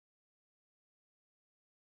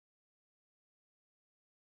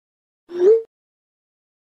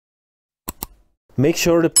Make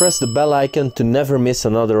sure to press the bell icon to never miss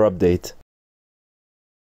another update.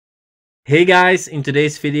 Hey guys, in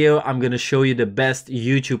today's video I'm gonna show you the best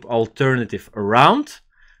YouTube alternative around,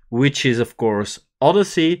 which is of course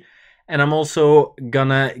Odysee, and I'm also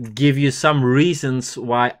gonna give you some reasons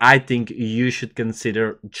why I think you should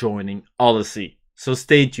consider joining Odysee. So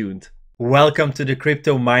stay tuned. Welcome to the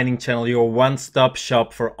Crypto Mining Channel, your one-stop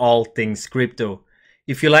shop for all things crypto.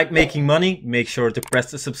 If you like making money, make sure to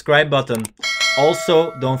press the subscribe button.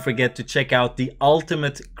 Also, don't forget to check out the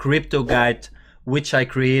ultimate crypto guide which I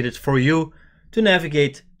created for you to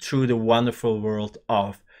navigate through the wonderful world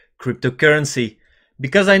of cryptocurrency.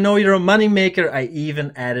 Because I know you're a money maker, I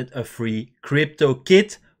even added a free crypto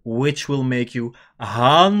kit which will make you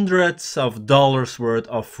hundreds of dollars worth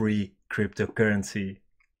of free cryptocurrency.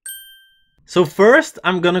 So first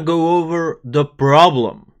I'm gonna go over the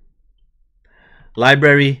problem.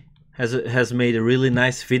 LBRY has made a really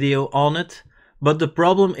nice video on it, but the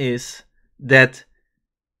problem is that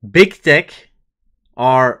big tech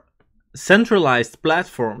are centralized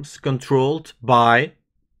platforms controlled by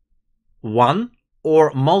one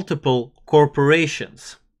or multiple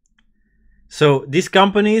corporations. So these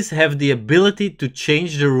companies have the ability to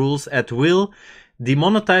change the rules at will,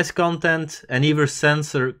 demonetize content, and even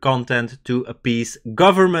censor content to appease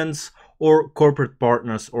governments or corporate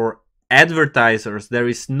partners or advertisers. There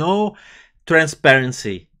is no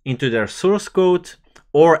transparency into their source code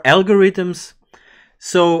or algorithms.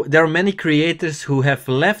 So there are many creators who have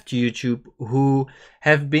left YouTube, who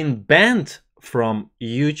have been banned from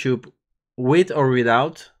YouTube with or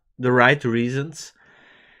without the right reasons.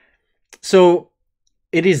 So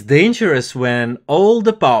it is dangerous when all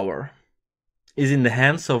the power is in the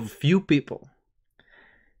hands of few people,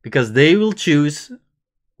 because they will choose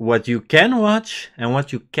what you can watch and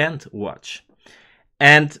what you can't watch.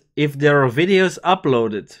 And if there are videos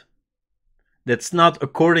uploaded that's not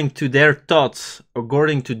according to their thoughts,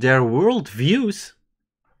 according to their world views,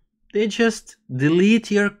 they just delete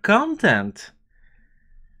your content.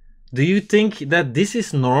 Do you think that this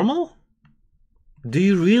is normal? Do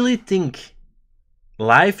you really think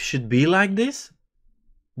life should be like this?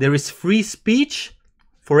 There is free speech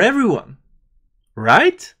for everyone,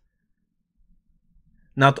 right?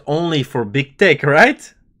 Not only for big tech,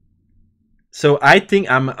 right? So I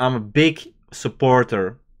think I'm a big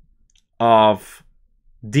supporter of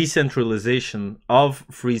decentralization, of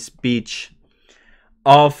free speech,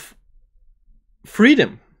 of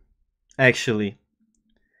freedom, actually.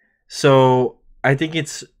 So I think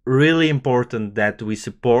it's really important that we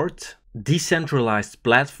support decentralized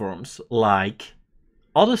platforms like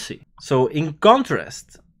Odysee. So in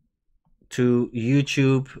contrast to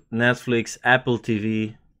YouTube, Netflix, Apple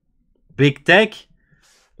TV, big tech,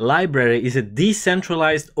 LBRY is a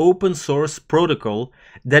decentralized open source protocol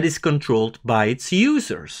that is controlled by its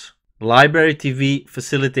users. LBRY TV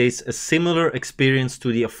facilitates a similar experience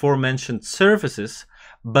to the aforementioned services,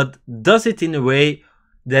 but does it in a way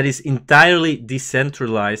that is entirely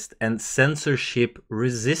decentralized and censorship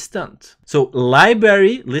resistant. So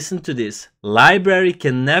LBRY, listen to this, LBRY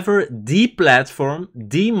can never deplatform,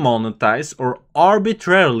 demonetize, or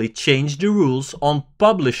arbitrarily change the rules on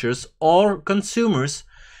publishers or consumers,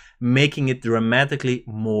 making it dramatically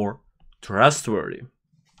more trustworthy.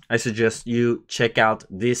 I suggest you check out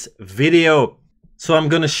this video. So I'm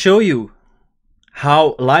gonna show you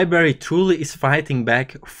how LBRY truly is fighting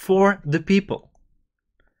back for the people.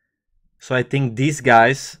 So I think these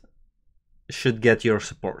guys should get your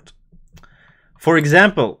support. For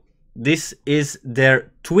example, this is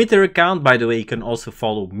their Twitter account. By the way, you can also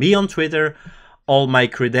follow me on Twitter. All my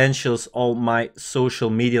credentials, all my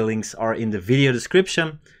social media links are in the video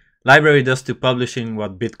description. LBRY does to publishing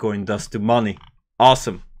what Bitcoin does to money.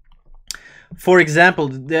 Awesome. For example,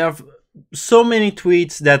 there are so many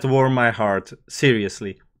tweets that warm my heart,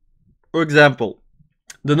 seriously. For example,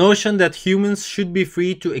 the notion that humans should be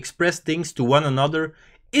free to express things to one another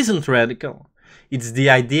isn't radical. It's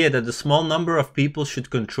the idea that a small number of people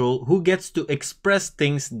should control who gets to express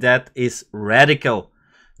things that is radical.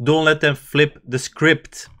 Don't let them flip the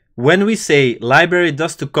script. When we say LBRY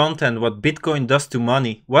does to content what Bitcoin does to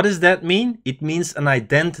money, what does that mean? It means an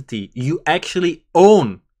identity you actually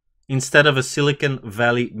own instead of a Silicon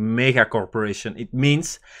Valley mega corporation. It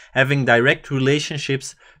means having direct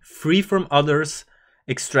relationships free from others,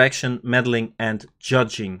 extraction, meddling, and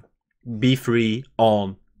judging. Be free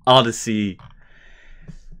on Odysee.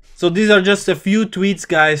 So these are just a few tweets,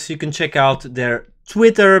 guys. You can check out their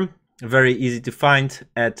Twitter, very easy to find,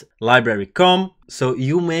 at LBRY.com. So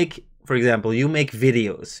you make, for example, you make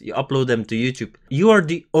videos, you upload them to YouTube. You are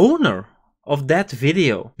the owner of that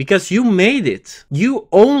video because you made it. You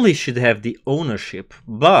only should have the ownership,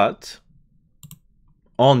 but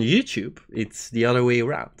on YouTube, it's the other way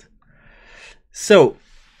around. So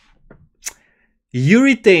you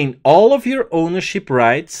retain all of your ownership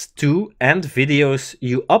rights to and videos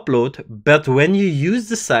you upload, but when you use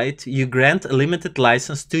the site, you grant a limited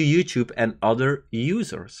license to YouTube and other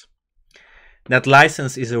users. That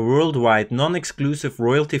license is a worldwide, non-exclusive,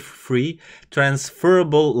 royalty-free,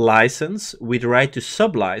 transferable license with right to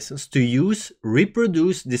sub-license to use,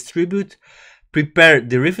 reproduce, distribute, prepare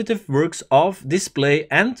derivative works of, display,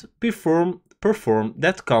 and perform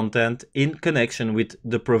that content in connection with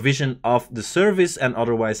the provision of the service and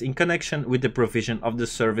otherwise in connection with the provision of the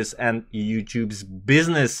service and YouTube's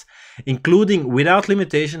business, including without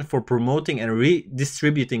limitation for promoting and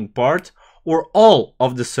redistributing part or all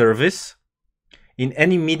of the service in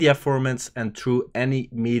any media formats and through any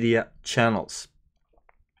media channels.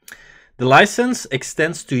 The license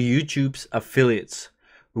extends to YouTube's affiliates.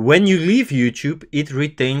 When you leave YouTube, it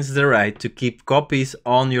retains the right to keep copies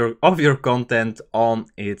of your content on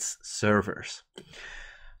its servers.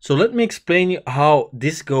 So let me explain you how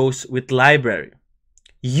this goes with LBRY.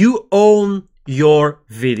 You own your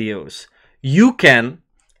videos. You can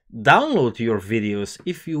download your videos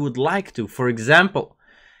if you would like to. For example,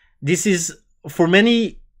 this is for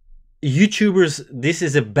many YouTubers, this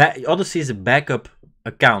is Odysee is a backup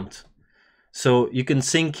account. So you can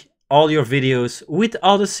sync all your videos with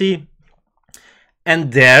Odysee,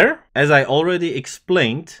 and there, as I already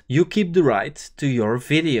explained, you keep the right to your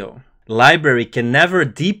video. LBRY can never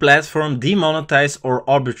deplatform, demonetize, or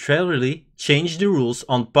arbitrarily change the rules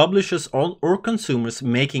on publishers or consumers,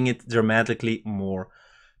 making it dramatically more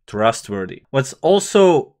trustworthy. What's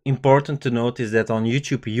also important to note is that on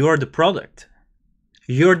YouTube, you are the product.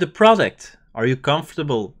 You're the product. Are you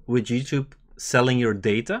comfortable with YouTube selling your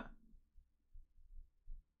data?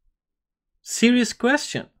 Serious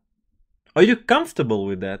question. Are you comfortable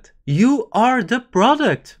with that? You are the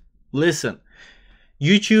product. Listen,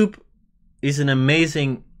 YouTube is an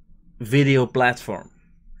amazing video platform.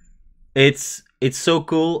 It's so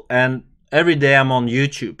cool, and every day I'm on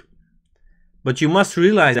YouTube. But you must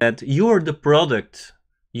realize that you are the product.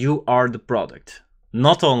 You are the product,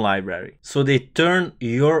 not on LBRY. So they turn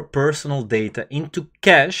your personal data into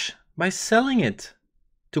cash by selling it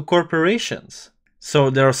to corporations.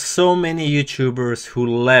 So there are so many YouTubers who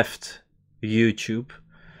left YouTube.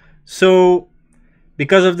 So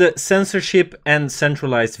because of the censorship and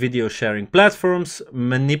centralized video sharing platforms,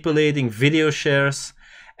 manipulating video shares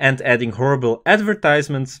and adding horrible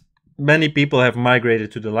advertisements, many people have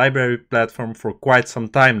migrated to the LBRY platform for quite some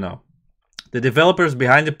time now. The developers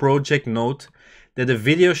behind the project note that the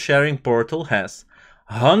video sharing portal has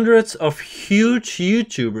hundreds of huge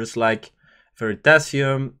YouTubers like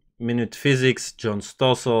Veritasium, Minute Physics, John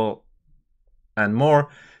Stossel, and more.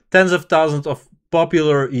 Tens of thousands of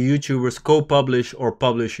popular YouTubers co-publish or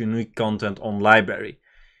publish unique content on LBRY.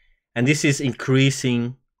 And this is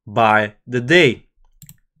increasing by the day.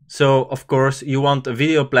 So, of course, you want a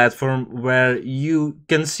video platform where you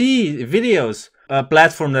can see videos. A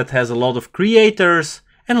platform that has a lot of creators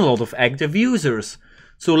and a lot of active users.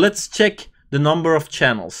 So let's check the number of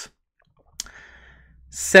channels.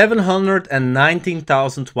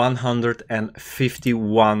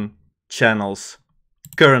 719,151 channels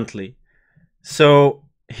currently. So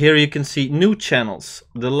here you can see new channels.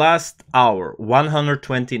 The last hour,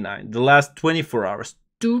 129. The last 24 hours,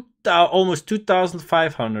 almost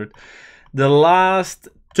 2,500. The last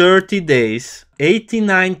 30 days,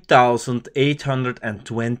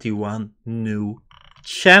 89,821 new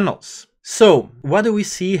channels. So what do we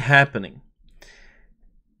see happening?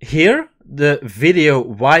 Here, the video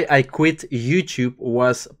Why I Quit YouTube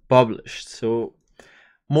was published. So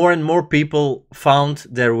more and more people found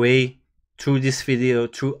their way through this video,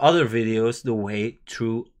 through other videos, the way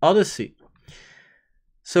through Odysee.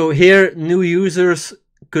 So here, new users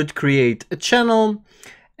could create a channel.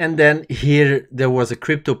 And then here there was a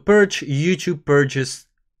crypto purge. YouTube purges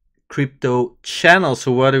crypto channel.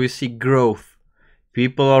 So what do we see? Growth.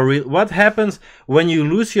 People are what happens when you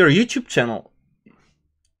lose your YouTube channel?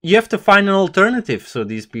 You have to find an alternative. So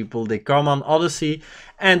these people, they come on Odysee,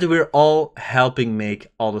 and we're all helping make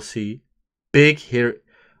Odysee big. Here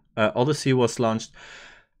Odysee was launched,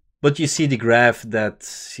 but you see the graph that,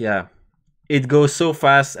 yeah, it goes so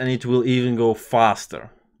fast, and it will even go faster.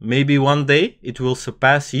 Maybe one day it will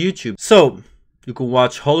surpass YouTube. So you can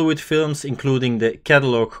watch Hollywood films, including the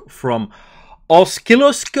catalog from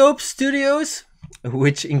Oscilloscope Studios,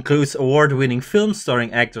 which includes award-winning films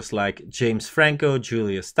starring actors like James Franco,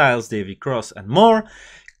 Julia Stiles, Davy Cross, and more.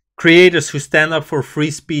 creators who stand up for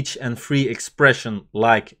free speech and free expression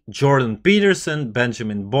like Jordan Peterson,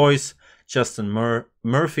 Benjamin Boyce, Justin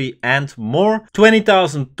Murphy, and more.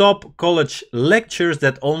 20,000 top college lectures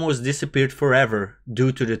that almost disappeared forever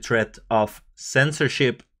due to the threat of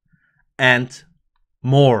censorship, and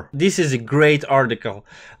more. This is a great article.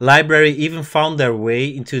 LBRY even found their way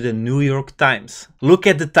into the New York Times. Look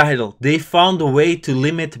at the title. They found a way to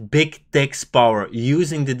limit big tech's power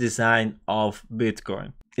using the design of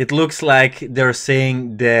Bitcoin. It looks like they're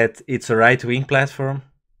saying that it's a right-wing platform,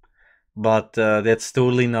 but that's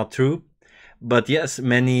totally not true. But yes,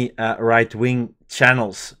 many right-wing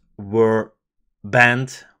channels were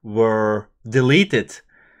banned, were deleted.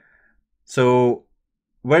 So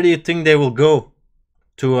where do you think they will go?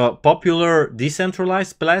 To a popular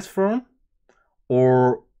decentralized platform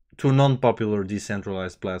or to a non-popular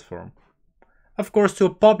decentralized platform? Of course, to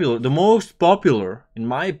a popular. The most popular, in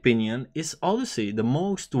my opinion, is Odysee. The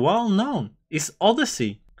most well-known is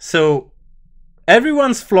Odysee. So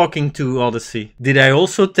everyone's flocking to Odysee. Did I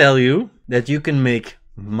also tell you that you can make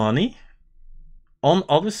money on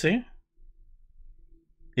Odysee?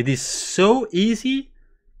 It is so easy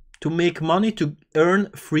to make money, to earn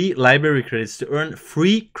free LBRY credits, to earn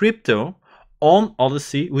free crypto on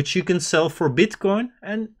Odysee, which you can sell for Bitcoin,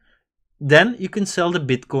 and then you can sell the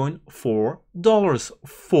Bitcoin for dollars,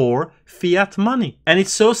 for fiat money. And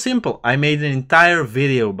it's so simple. I made an entire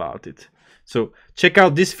video about it. So check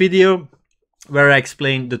out this video where I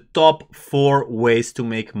explain the top 4 ways to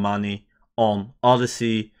make money on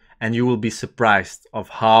Odysee, and you will be surprised of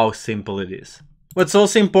how simple it is. What's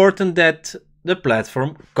also important that the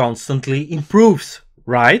platform constantly improves,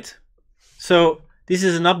 right? So this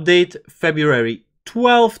is an update, February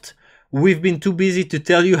 12th. We've been too busy to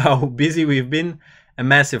tell you how busy we've been. A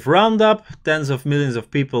massive roundup. Tens of millions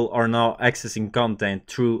of people are now accessing content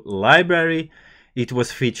through LBRY. It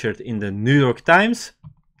was featured in the New York Times.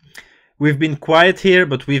 We've been quiet here,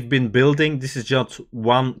 but we've been building. This is just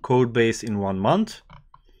one code base in 1 month.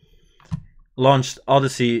 Launched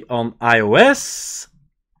Odysee on iOS.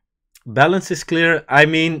 Balance is clear. I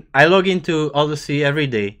mean, I log into Odysee every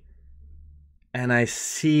day and I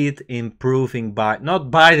see it improving by, not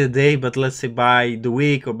by the day, but let's say by the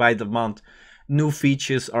week or by the month. New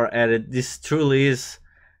features are added. This truly is,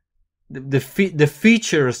 the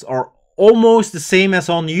features are almost the same as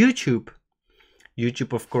on YouTube.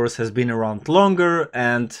 YouTube, of course, has been around longer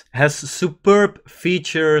and has superb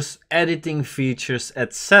features, editing features,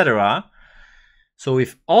 etc. So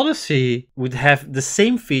if Odysee would have the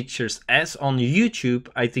same features as on YouTube,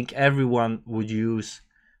 I think everyone would use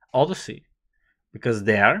Odysee. Because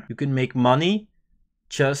there you can make money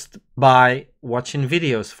just by watching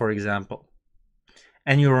videos, for example.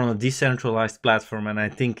 And you're on a decentralized platform, and I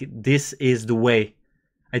think this is the way.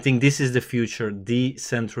 I think this is the future,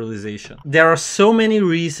 decentralization. There are so many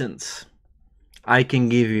reasons I can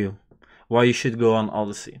give you why you should go on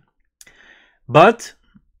Odysee. But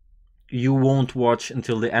you won't watch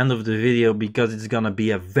until the end of the video because it's gonna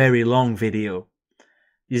be a very long video.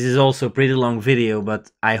 This is also a pretty long video,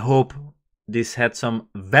 but I hope this had some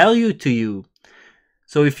value to you.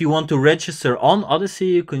 So if you want to register on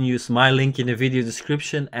Odysee, you can use my link in the video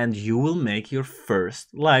description and you will make your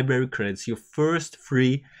first LBRY credits, your first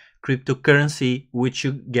free cryptocurrency, which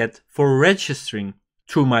you get for registering.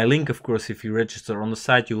 Through my link, of course. If you register on the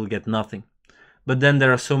site, you will get nothing. But then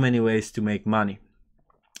there are so many ways to make money.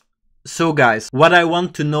 So guys, what I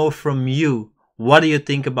want to know from you, what do you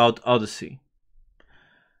think about Odysee?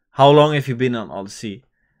 How long have you been on Odysee?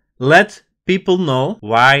 Let people know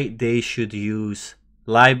why they should use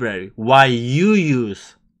LBRY, why you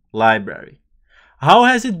use LBRY. How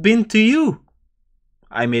has it been to you?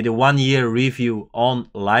 I made a 1-year review on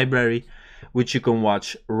LBRY, which you can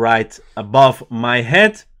watch right above my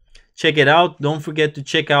head. Check it out. Don't forget to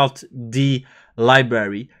check out the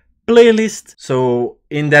LBRY playlist. So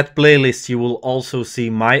in that playlist you will also see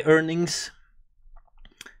my earnings,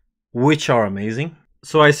 which are amazing.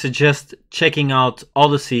 So I suggest checking out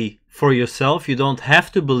Odysee for yourself. You don't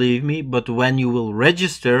have to believe me, but when you will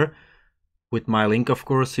register with my link, of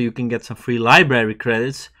course, so you can get some free LBRY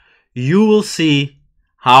credits, you will see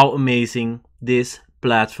how amazing this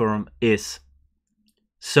platform is.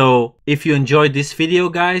 So if you enjoyed this video,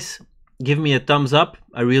 guys, give me a thumbs up.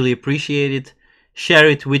 I really appreciate it. Share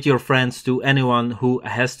it with your friends, to anyone who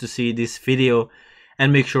has to see this video,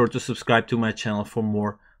 and make sure to subscribe to my channel for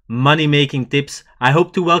more money making tips. I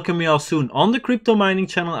hope to welcome you all soon on the crypto mining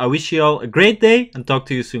channel. I wish you all a great day and talk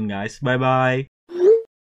to you soon, guys. Bye bye.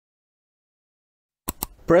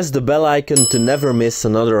 Press the bell icon to never miss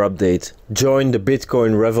another update. Join the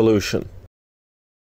Bitcoin revolution.